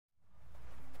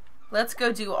Let's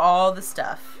go do all the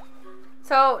stuff.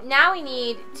 So now we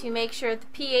need to make sure the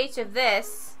pH of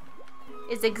this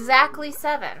is exactly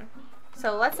 7.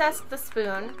 So let's ask the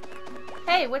spoon.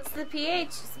 Hey, what's the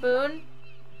pH, spoon?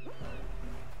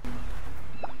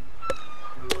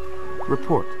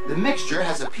 Report. The mixture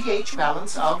has a pH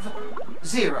balance of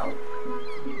 0.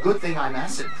 Good thing I'm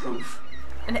acid-proof.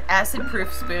 An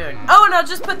acid-proof spoon. Oh, and I'll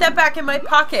just put that back in my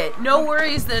pocket. No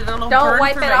worries that it'll burn Don't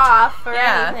wipe through it my off or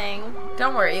anything.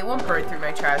 Don't worry, it won't burn through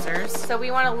my trousers. So we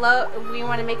want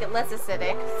to make it less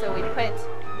acidic. So we put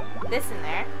this in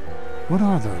there. What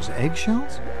are those,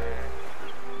 eggshells?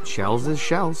 Shells is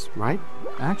shells, right?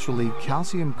 Actually,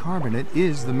 calcium carbonate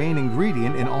is the main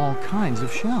ingredient in all kinds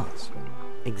of shells.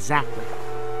 Exactly.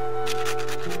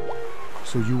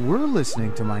 So you were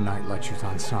listening to my night lectures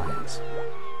on science.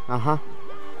 Uh-huh.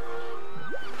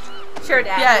 Sure,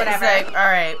 Dad, yeah, whatever. It's like,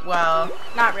 alright, well.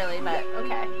 Not really, but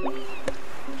okay.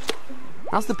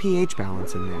 How's the pH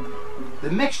balance in there?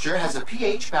 The mixture has a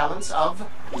pH balance of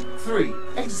 3.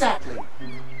 Exactly.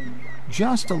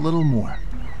 Just a little more.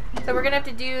 So we're going to have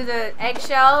to do the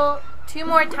eggshell 2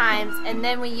 more times, and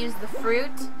then we use the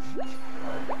fruit.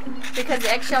 Because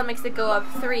the eggshell makes it go up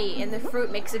 3, and the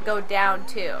fruit makes it go down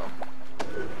 2.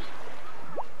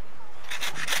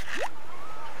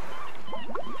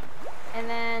 And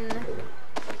then...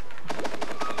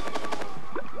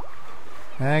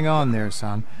 Hang on there,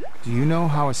 son. Do you know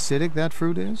how acidic that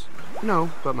fruit is?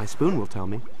 No, but my spoon will tell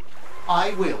me.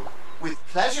 I will. With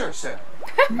pleasure, sir.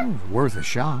 Worth a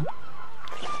shot.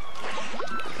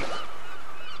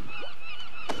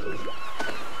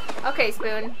 Okay,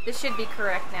 spoon. This should be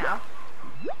correct now.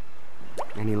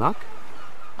 Any luck?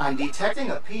 I'm detecting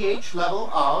a pH level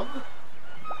of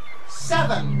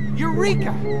 7.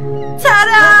 Eureka!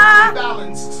 Ta-da!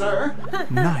 Balanced, sir.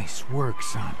 Nice work,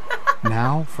 son.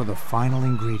 Now for the final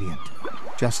ingredient.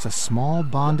 Just a small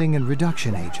bonding and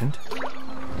reduction agent.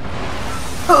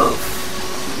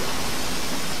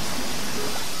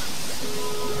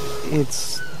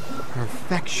 It's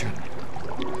perfection.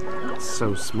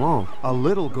 So small. A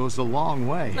little goes a long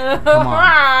way. Come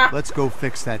on, let's go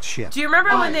fix that ship. Do you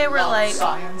remember when they were love like,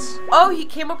 science. oh, he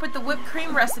came up with the whipped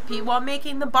cream recipe while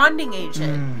making the bonding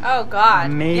agent? Oh, God.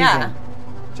 Amazing. Yeah.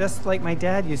 Just like my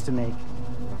dad used to make.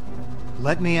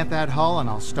 Let me at that hull and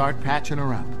I'll start patching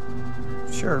her up.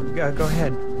 Sure, go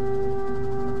ahead.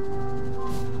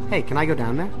 Hey, can I go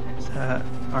down there?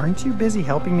 Aren't you busy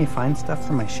helping me find stuff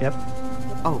for my ship?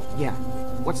 Oh, yeah.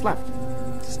 What's left?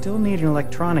 Still need an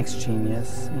electronics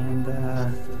genius, and,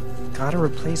 gotta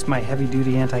replace my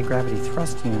heavy-duty anti-gravity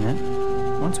thrust unit.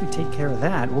 Once we take care of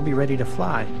that, we'll be ready to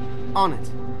fly. On it.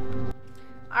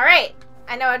 Alright.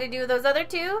 I know how to do those other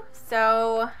 2,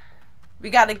 so... We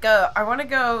gotta go. I want to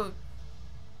go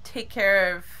take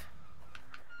care of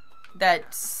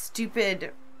that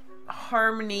stupid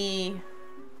Harmony...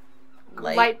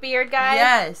 Like, Whitebeard guy?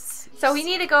 Yes. So we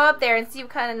need to go up there and see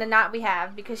what kind of the knot we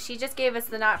have, because she just gave us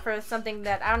the knot for something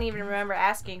that I don't even remember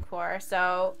asking for,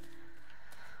 so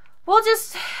we'll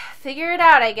just figure it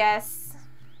out, I guess.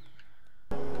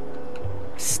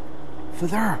 Psst.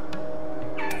 Father.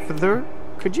 Father,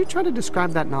 could you try to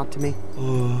describe that knot to me?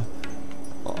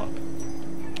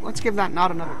 Let's give that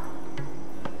knot another.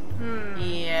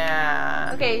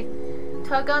 Yeah. Okay,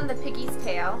 tug on the piggy's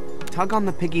tail. Tug on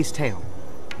the piggy's tail.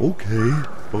 Okay.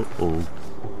 Uh-oh.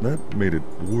 That made it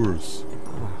worse.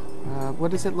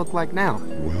 What does it look like now?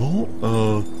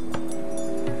 Well,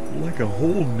 like a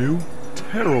whole new,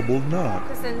 terrible knot.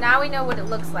 Because then now we know what it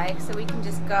looks like, so we can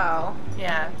just go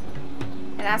Yeah.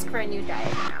 and ask for a new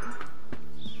diagram.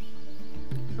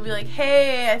 We'll be like,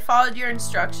 hey, I followed your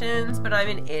instructions, but I'm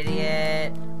an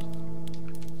idiot.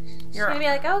 She's gonna be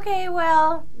like, okay,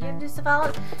 well, you have to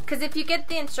follow. Because if you get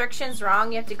the instructions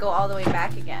wrong, you have to go all the way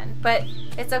back again. But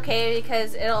it's okay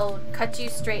because it'll cut you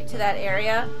straight to that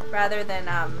area rather than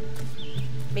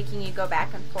making you go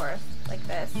back and forth like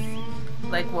this.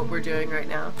 Like what we're doing right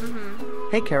now.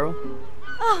 Mm-hmm. Hey, Carol.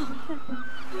 Oh.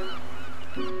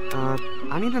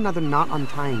 I need another knot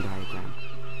untying diagram.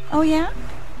 Oh, yeah?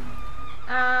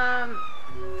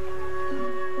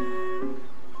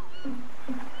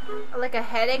 Like a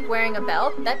headache wearing a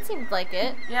belt? That seemed like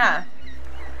it. Yeah.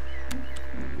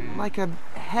 Like a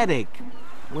headache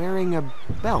wearing a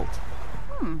belt.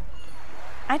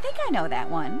 I think I know that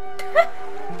one.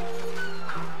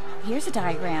 Here's a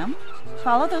diagram.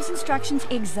 Follow those instructions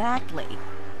exactly.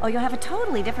 Oh, you'll have a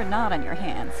totally different knot on your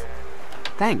hands.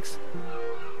 Thanks.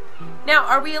 Now,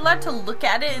 are we allowed to look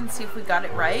at it and see if we got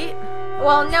it right?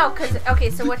 Well, no, because, okay,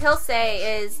 so what he'll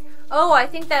say is, oh, I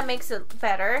think that makes it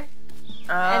better.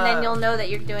 And then you'll know that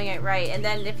you're doing it right. And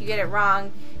then if you get it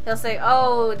wrong, he'll say,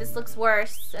 oh, this looks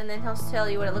worse, and then he'll tell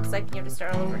you what it looks like and you have to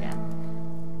start all over again.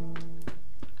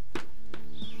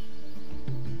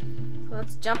 So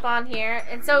let's jump on here.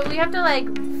 And so we have to, like,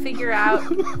 figure out...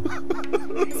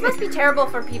 This must be terrible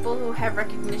for people who have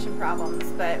recognition problems,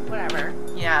 but whatever.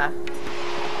 Yeah.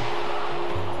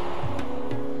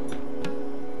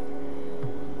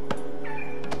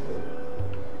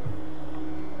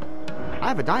 I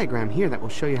have a diagram here that will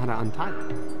show you how to untie them.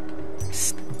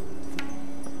 Psst.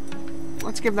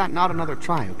 Let's give that knot another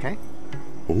try, okay?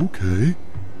 Okay.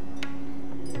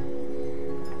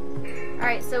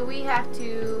 Alright, so we have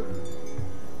to...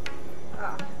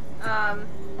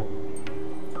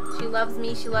 she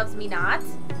loves me not.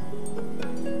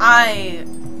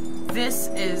 This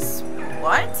is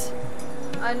what?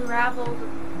 Unraveled.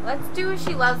 Let's do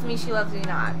she loves me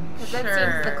not. Because that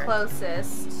seems the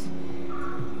closest.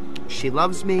 She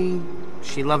loves me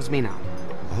not.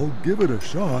 I'll give it a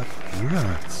shot.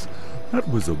 Rats. That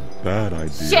was a bad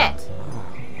idea. Shit!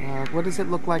 What does it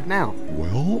look like now?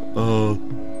 Well,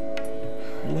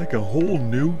 like a whole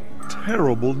new,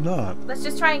 terrible knot. Let's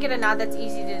just try and get a knot that's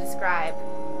easy to describe.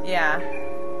 Yeah.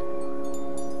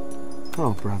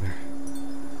 Oh, brother.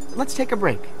 Let's take a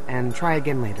break and try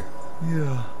again later.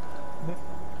 Yeah.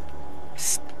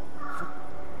 Psst.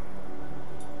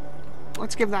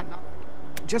 Let's give that knot.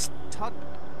 Just tug.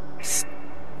 Psst.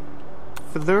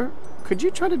 Further, could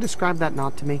you try to describe that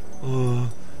knot to me?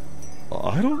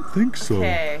 I don't think so.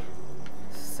 Okay.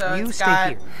 So You it's stay got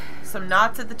here. some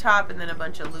knots at the top and then a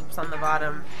bunch of loops on the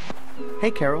bottom.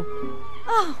 Hey, Carol.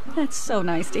 Oh, that's so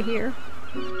nice to hear.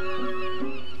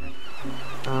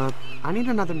 I need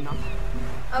another knot.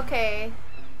 Okay.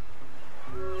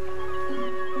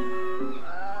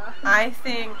 I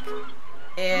think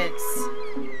it's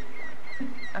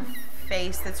a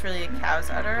face that's really a cow's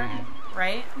udder,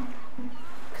 right?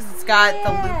 Because it's got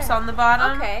the loops on the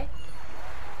bottom. Okay.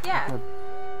 Yeah.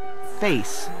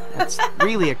 Face. That's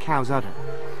really a cow's udder.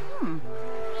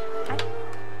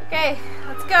 Okay,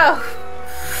 let's go.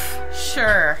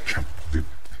 Sure.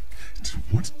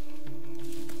 What?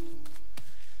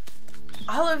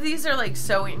 All of these are like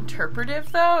so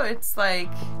interpretive though. It's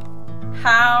like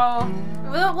how...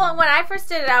 Well, when I first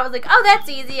did it, I was like, oh, that's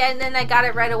easy, and then I got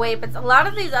it right away. But a lot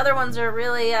of these other ones are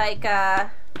really like, I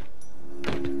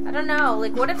don't know.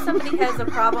 Like, what if somebody has a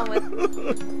problem with,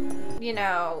 you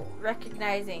know,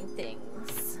 recognizing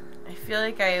things? I feel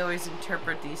like I always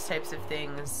interpret these types of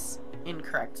things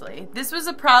incorrectly. This was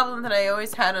a problem that I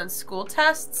always had on school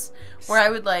tests where I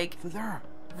would like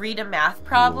read a math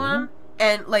problem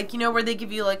and like, you know, where they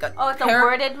give you like a it's a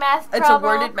worded math problem? It's a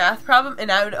worded math problem,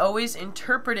 and I would always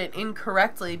interpret it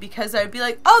incorrectly because I would be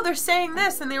like, oh, they're saying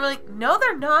this, and they were like, no,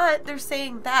 they're not, they're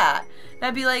saying that. And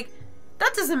I'd be like,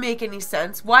 that doesn't make any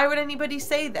sense. Why would anybody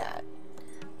say that?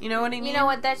 You know what I mean? You know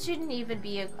what? That shouldn't even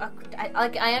be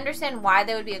I understand why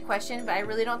that would be a question, but I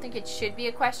really don't think it should be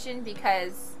a question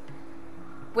because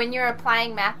when you're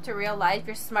applying math to real life,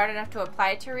 you're smart enough to apply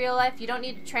it to real life. You don't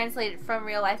need to translate it from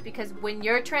real life because when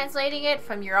you're translating it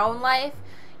from your own life,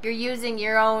 you're using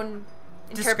your own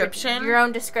description. Your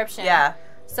own description. Yeah.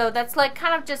 So that's like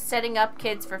kind of just setting up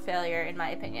kids for failure, in my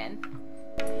opinion.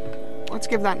 Let's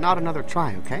give that knot another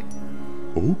try, okay?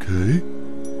 Okay.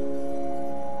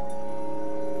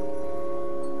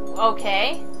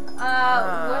 Okay.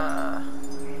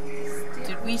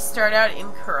 Did we start out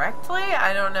incorrectly?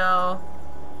 I don't know.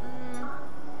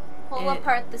 Pull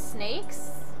apart the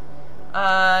snakes?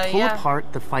 Pull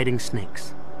apart the fighting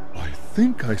snakes. I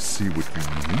think I see what you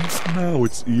mean. Now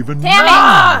it's even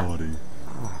Damn more naughty.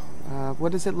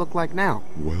 What does it look like now?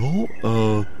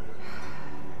 Well,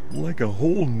 like a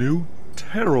whole new,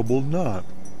 terrible knot.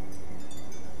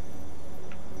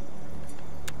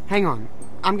 Hang on.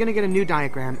 I'm gonna get a new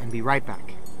diagram and be right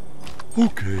back.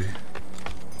 Okay.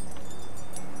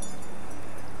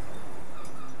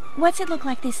 What's it look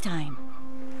like this time?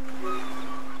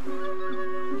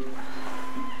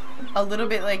 A little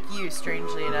bit like you,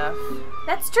 strangely enough.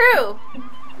 That's true.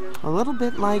 A little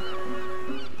bit like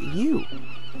you,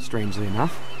 strangely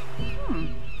enough.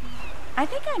 I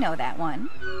think I know that one.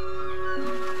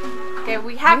 Okay,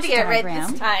 we have Here's to get it right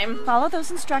diagram. this time. Follow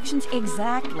those instructions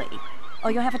exactly,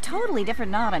 or you'll have a totally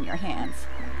different knot on your hands.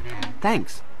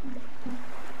 Thanks.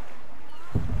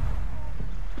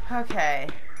 Okay.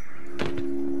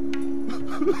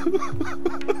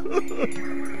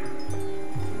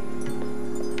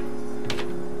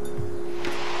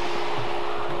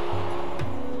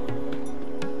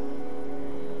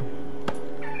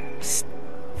 Psst.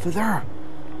 Further.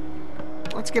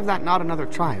 Let's give that knot another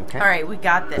try, okay? Alright, we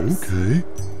got this. Okay.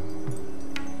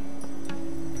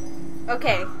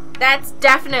 Okay, that's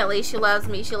definitely she loves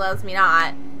me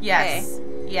not. Yes.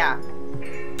 Okay. Yeah.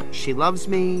 She loves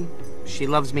me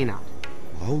not.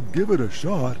 I'll give it a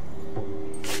shot.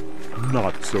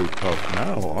 Not so tough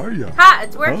now, are you? Ha!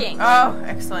 It's working. Oh,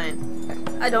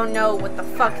 excellent. I don't know what the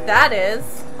fuck that is.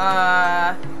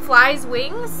 Fly's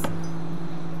wings?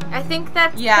 I think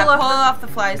that's Yeah, pull off the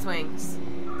fly's wings.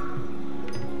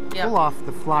 Yep. Pull off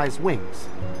the fly's wings.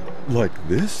 Like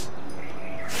this?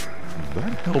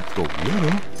 That helped a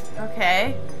little.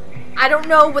 Okay. I don't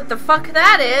know what the fuck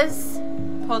that is.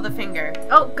 Pull the finger.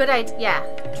 Oh, good idea. Yeah,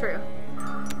 true.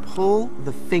 Pull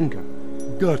the finger.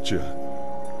 Gotcha.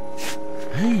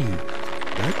 Hey,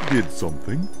 that did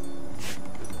something.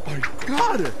 I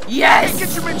got it! Yes!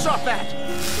 Get your mitts off that!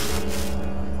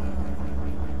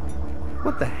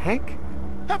 What the heck?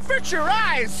 Avert your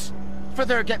eyes!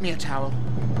 Further, get me a towel.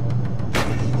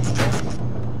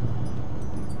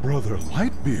 Brother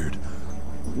Lightbeard,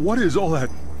 what is all that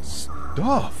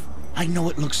stuff? I know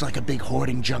it looks like a big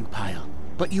hoarding junk pile,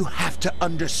 but you have to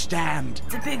understand.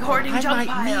 It's a big hoarding I junk might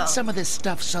pile. need some of this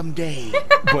stuff someday.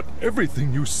 But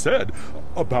everything you said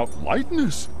about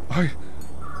lightness, I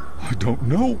don't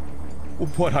know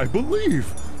what I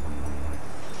believe.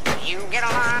 You get a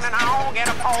line and I'll get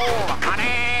a pole,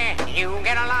 honey. You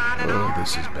get a line and I'll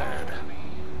this is bad.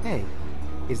 Hey,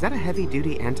 is that a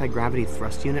heavy-duty anti-gravity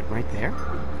thrust unit right there?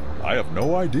 I have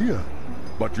no idea,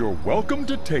 but you're welcome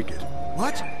to take it.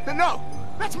 What? No!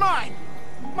 That's mine!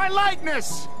 My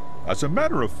lightness! As a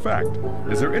matter of fact,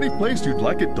 is there any place you'd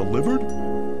like it delivered?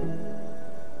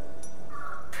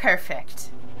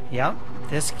 Perfect. Yep,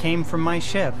 this came from my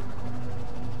ship.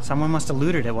 Someone must have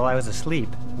looted it while I was asleep.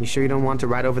 You sure you don't want to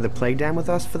ride over the plague dam with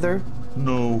us, Father?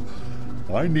 No,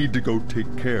 I need to go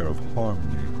take care of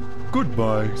Harmony.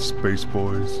 Goodbye, space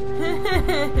boys.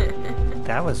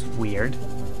 That was weird.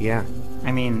 Yeah.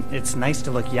 I mean, it's nice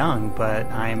to look young, but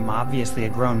I'm obviously a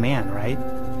grown man, right?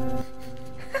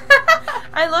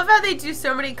 I love how they do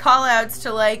so many call-outs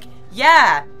to like,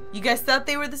 yeah, you guys thought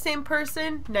they were the same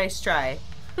person? Nice try.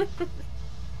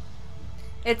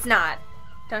 It's not.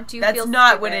 Don't you That's feel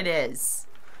not stupid? what it is.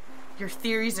 Your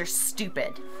theories are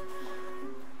stupid.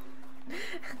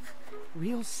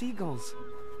 Real seagulls,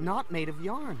 not made of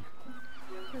yarn.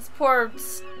 This poor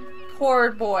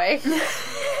boy.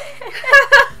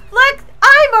 Look,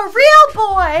 I'm a real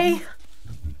boy!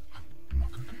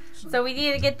 So we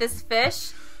need to get this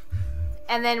fish,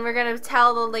 and then we're gonna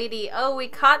tell the lady, "Oh, we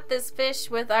caught this fish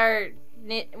with our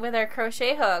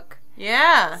crochet hook."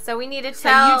 Yeah. So we need to So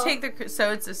tell. you take the.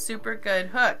 So it's a super good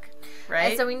hook, right?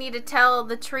 And so we need to tell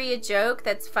the tree a joke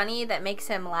that's funny that makes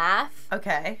him laugh.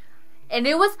 Okay. And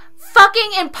it was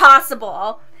fucking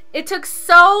impossible. It took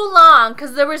so long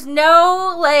because there was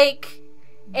no like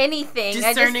anything.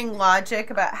 Discerning logic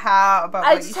about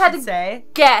what you should say.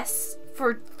 Guess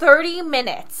for 30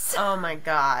 minutes. Oh my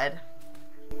god.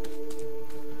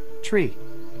 Tree.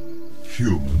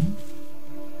 Human?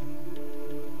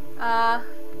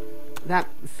 That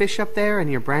fish up there in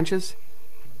your branches,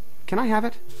 can I have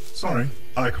it? Sorry,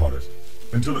 I caught it.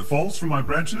 Until it falls from my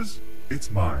branches, it's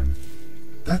mine.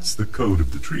 That's the code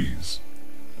of the trees.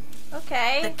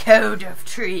 Okay. The code of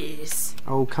trees.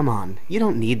 Oh, come on. You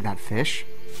don't need that fish.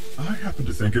 I happen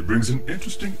to think it brings an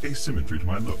interesting asymmetry to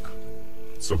my look.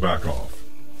 So back off.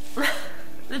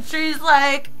 The tree's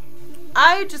like,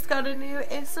 I just got a new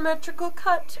asymmetrical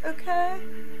cut, okay?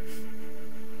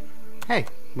 Hey,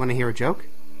 want to hear a joke?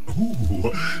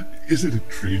 Ooh, is it a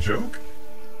tree joke?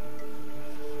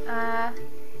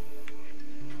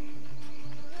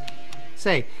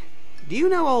 Say, do you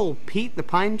know old Pete the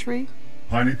pine tree?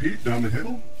 Piney Pete down the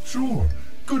hill? Sure.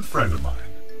 Good friend of mine.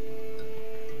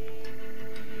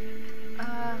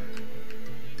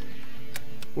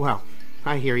 Well,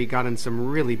 I hear he got in some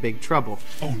really big trouble.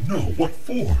 Oh no, what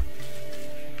for?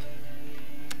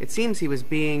 It seems he was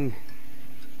being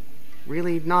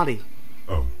really naughty.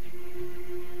 Oh.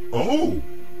 Oh!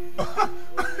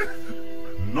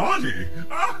 Naughty!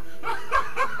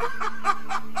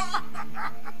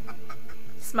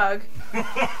 Smug.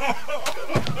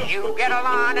 You get a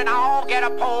line and I'll get a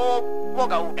pole. We'll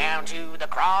go down to the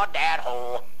crawdad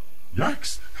hole.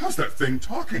 Yikes! How's that thing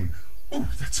talking? Oh,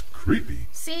 that's creepy.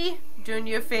 See? Doing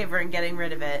you a favor and getting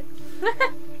rid of it.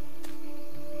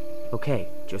 Okay,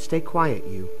 just stay quiet,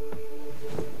 you.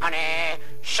 Honey,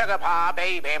 sugar paw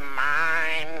baby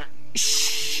mine.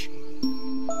 Shh!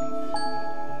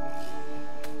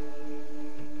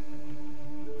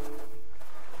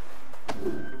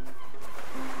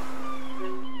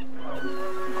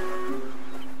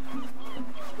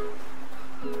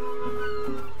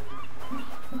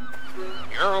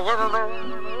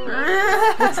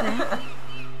 What's that?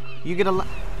 You get a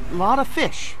lot of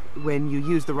fish when you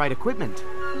use the right equipment.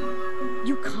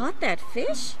 You caught that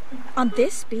fish? On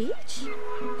this beach?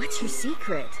 What's your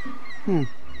secret?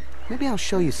 Maybe I'll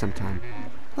show you sometime.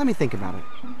 Let me think about it.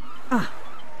 Ah.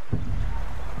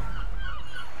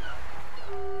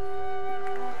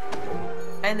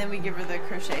 And then we give her the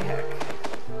crochet hook.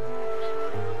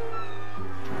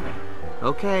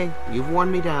 Okay, you've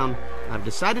worn me down. I've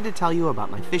decided to tell you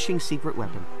about my fishing secret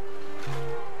weapon.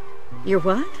 Your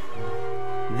what?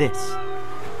 This.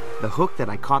 The hook that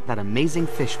I caught that amazing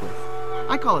fish with.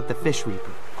 I call it the Fish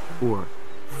Reaper, or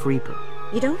Freeper.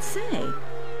 You don't say.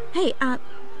 Hey,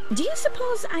 do you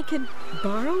suppose I could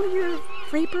borrow your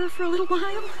Freeper for a little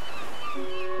while?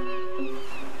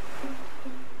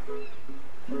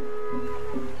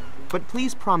 But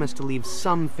please promise to leave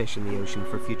some fish in the ocean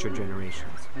for future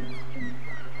generations.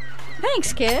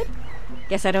 Thanks, kid.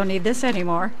 Guess I don't need this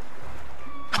anymore.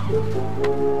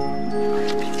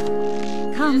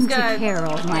 Come to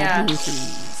Carol, my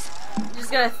beauties. You're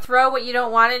just gonna throw what you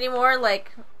don't want anymore,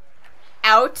 like,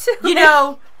 out? You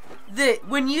know,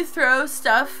 when you throw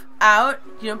stuff out,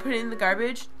 you don't put it in the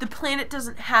garbage, the planet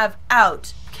doesn't have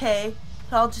out, okay?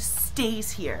 It all just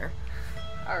stays here.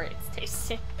 Alright,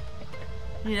 Stacy.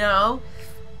 You know?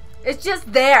 It's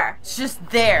just there. It's just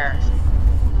there.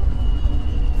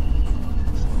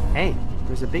 Hey,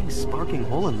 there's a big sparking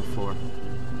hole in the floor.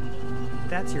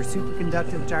 That's your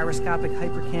superconductive gyroscopic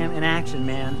hypercam in action,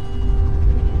 man.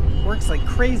 Works like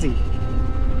crazy.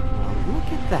 Well, look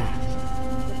at that.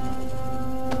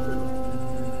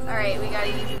 Alright, we gotta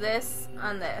use this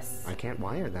on this. I can't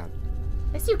wire that.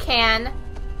 Yes, you can.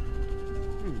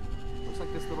 Looks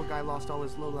like this little guy lost all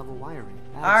his low-level wiring.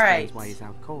 That All right. explains why he's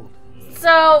out cold.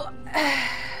 So,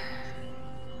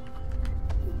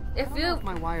 if I don't know if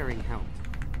my wiring helped.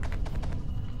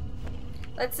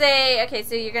 Let's say, okay,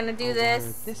 so you're gonna do I'll this.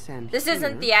 wire this end This here.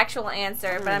 isn't the actual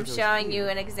answer, but I'm goes showing you here.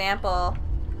 an example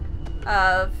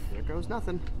of There goes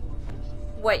nothing.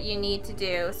 what you need to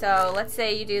do. So let's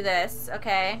say you do this,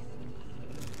 okay?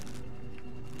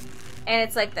 And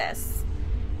it's like this.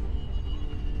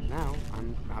 Now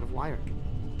I'm out of wire.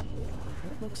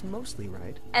 That looks mostly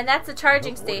right. And that's a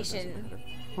charging No, it station. doesn't matter.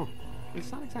 Huh.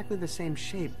 It's not exactly the same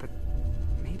shape, but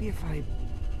maybe if I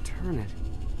turn it.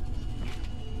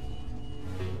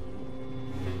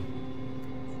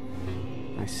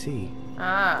 I see.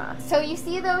 Ah. So you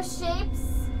see those shapes?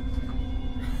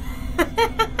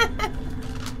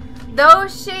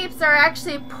 Those shapes are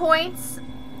actually points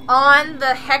on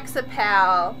the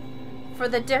hexapal for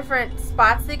the different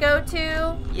spots they go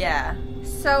to. Yeah.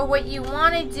 So what you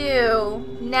want to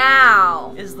do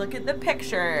now Is look at the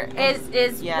picture.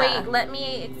 is Yeah. wait, let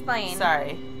me explain.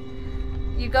 Sorry.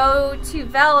 You go to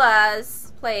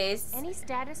Vella's place. Any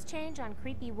status change on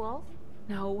Creepy Wolf?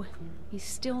 No, he's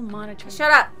still monitoring.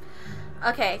 Shut up.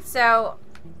 Okay, so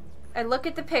I look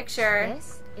at the picture.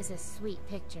 This is a sweet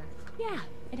picture. Yeah,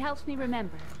 it helps me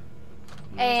remember.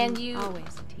 And you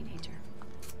always a teenager.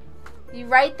 You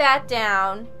write that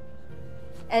down,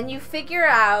 and you figure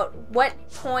out what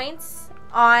points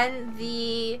on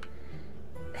the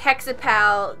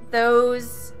hexapal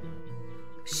those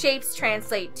shapes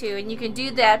translate to, and you can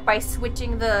do that by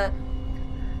switching the...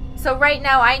 So right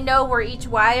now I know where each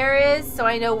wire is, so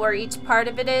I know where each part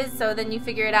of it is, so then you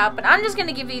figure it out. But I'm just going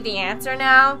to give you the answer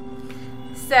now.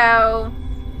 So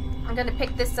I'm going to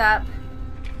pick this up.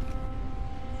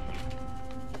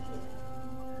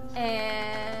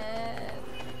 And...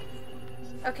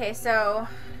 Okay, so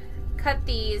cut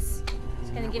these. It's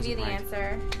going to give you the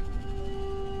answer.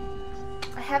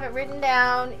 I have it written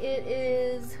down. It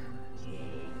is...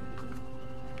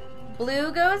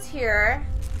 Blue goes here.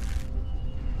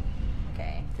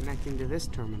 Okay. Connecting to this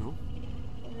terminal.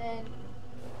 And then,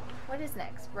 what is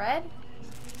next? Red?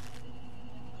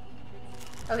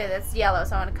 Okay, that's yellow,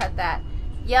 so I want to cut that.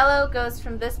 Yellow goes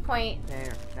from this point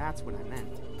There, that's what I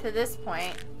meant. to this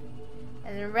point.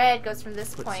 And then red goes from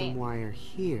this Put point some wire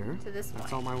here. to this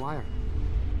That's point. all my wire.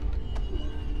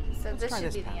 So Let's this try should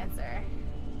this be the pattern. answer.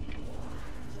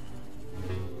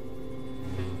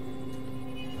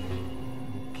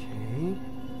 Okay.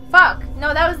 Fuck!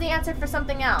 No, that was the answer for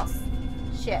something else.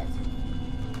 Shit.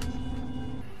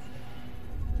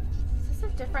 Is this a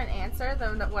different answer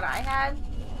than what I had?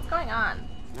 What's going on?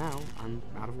 Now I'm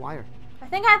out of wire. I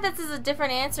think this is a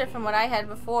different answer from what I had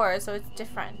before, so it's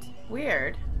different.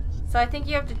 Weird. So I think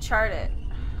you have to chart it.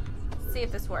 See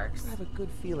if this works. I have a good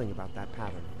feeling about that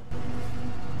pattern.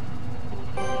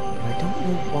 But I don't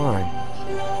know why.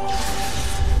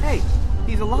 Hey,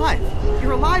 he's alive.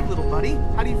 You're alive, little buddy.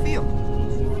 How do you feel?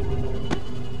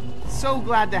 So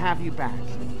glad to have you back.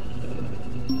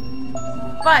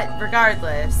 But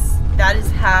regardless, that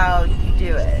is how you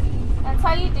do it. That's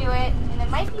how you do it, and it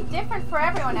might be different for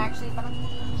everyone actually, but I'm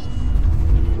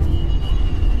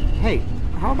Hey,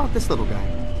 how about this little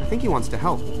guy? I think he wants to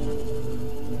help.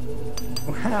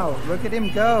 Wow, look at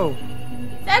him go.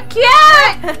 So cute!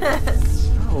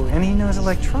 Oh, and he knows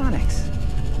electronics.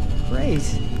 Great.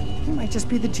 He might just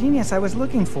be the genius I was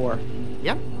looking for.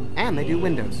 Yep, and they do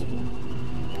windows.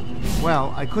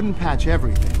 Well, I couldn't patch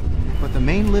everything, but the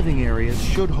main living areas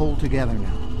should hold together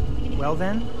now. Well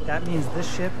then, that means this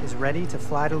ship is ready to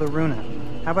fly to Loruna.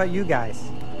 How about you guys?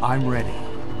 I'm ready.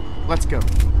 Let's go.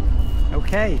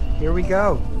 Okay, here we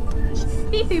go.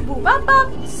 Beep beep boop bop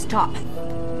bop. Stop.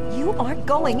 You aren't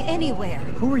going anywhere.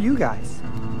 Who are you guys?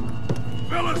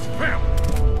 Vella's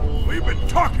family. We've been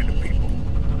talking to people.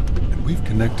 And we've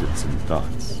connected some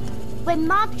thoughts. When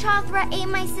Mog Chothra ate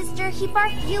my sister, he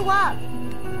barked you up.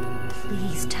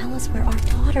 Please tell us where our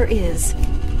daughter is.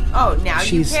 Oh, now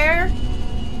you care?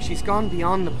 She's gone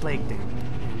beyond the plague dam.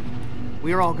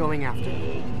 We're all going after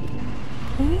her.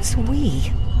 Who's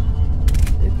we?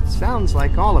 It sounds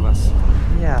like all of us.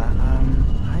 Yeah,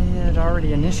 I had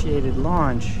already initiated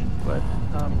launch, but,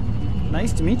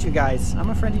 nice to meet you guys.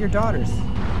 I'm a friend of your daughter's.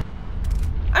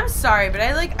 I'm sorry, but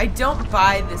I don't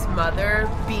buy this mother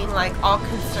being, like, all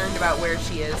concerned about where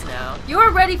she is now. You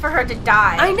were ready for her to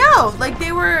die. I know! Like,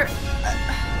 they were...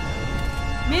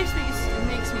 it makes me...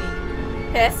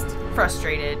 Pissed?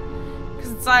 Frustrated.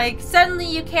 Because it's like... Suddenly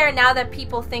you care now that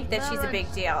people think that she's a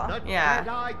big deal. Yeah. The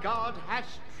Jedi God has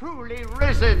truly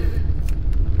risen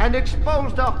and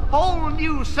exposed a whole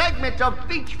new segment of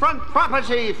beachfront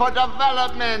property for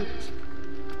development.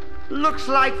 Looks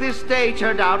like this day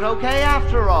turned out okay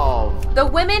after all. The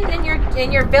women in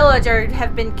your village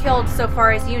have been killed so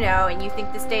far as you know, and you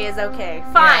think this day is okay.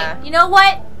 Fine. Yeah. You know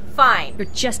what? Fine. You're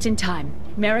just in time.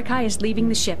 Marikai is leaving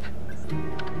the ship.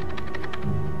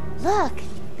 Look,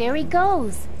 there he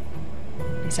goes.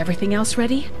 Is everything else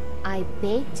ready? I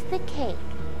baked the cake.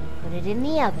 Put it in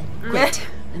the oven. Great.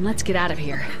 Then let's get out of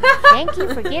here. Thank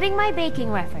you for getting my baking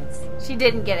reference. She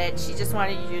didn't get it. She just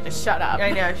wanted you to shut up.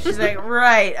 I know. She's like,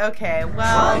 right, okay,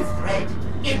 well... Tri-thread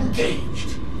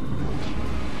engaged.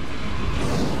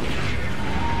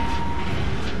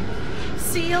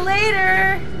 See you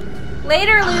later!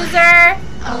 Later, loser!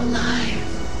 Alive.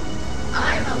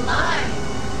 I'm alive.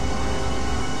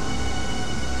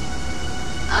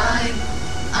 I'm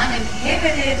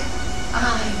uninhibited.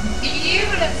 I'm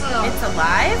beautiful. It's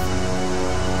alive?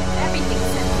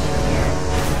 Everything's in here.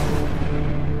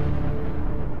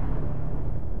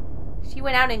 She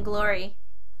went out in glory.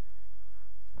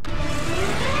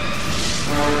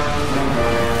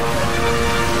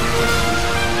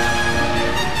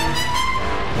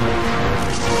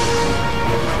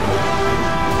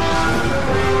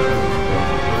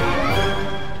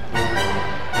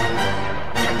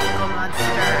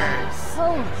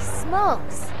 Holy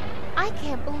smokes. I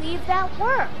can't believe that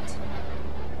worked.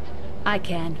 I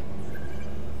can.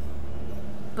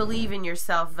 Believe in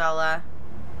yourself, Vella.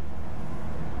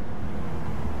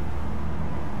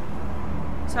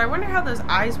 So I wonder how those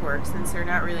eyes work, since they're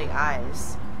not really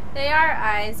eyes. They are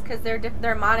eyes, because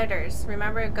they're monitors.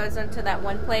 Remember, it goes into that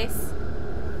one place?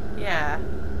 Yeah.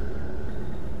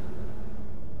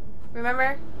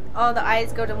 Remember? All the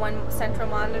eyes go to one central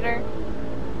monitor?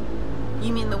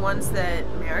 You mean the ones that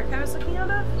Marika was looking out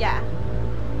of? Yeah.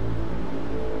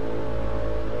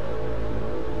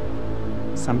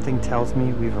 Something tells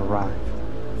me we've arrived.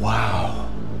 Wow.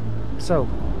 So,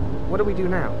 what do we do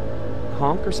now?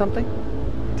 Honk or something?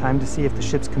 Time to see if the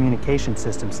ship's communication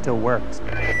system still works.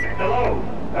 Hello,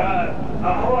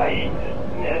 ahoy.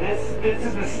 This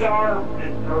is the Star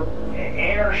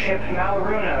Airship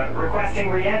Malruna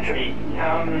requesting re-entry.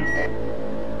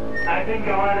 I've been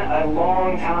gone a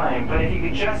long time, but if you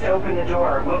could just open the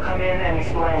door, we'll come in and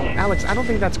explain. Alex, I don't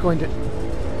think that's going to...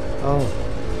 Oh,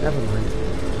 never mind.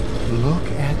 Look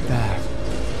at that.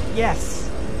 Yes!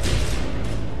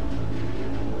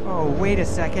 Oh, wait a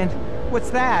second. What's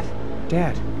that?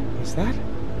 Dad, is that?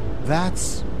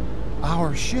 That's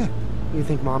our ship. You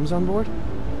think Mom's on board?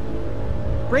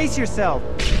 Brace yourself!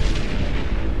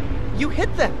 You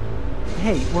hit them!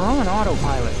 Hey, we're on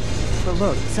autopilot. But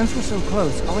look, since we're so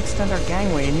close, I'll extend our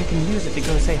gangway and you can use it to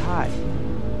go say hi.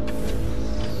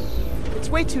 It's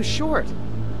way too short.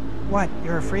 What,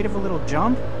 you're afraid of a little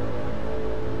jump?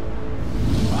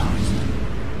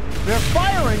 They're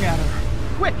firing at her!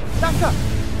 Quick, back up!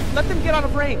 Let them get out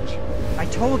of range. I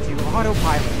told you,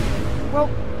 autopilot. Well,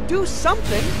 do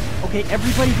something! Okay,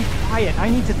 everybody be quiet. I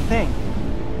need to think.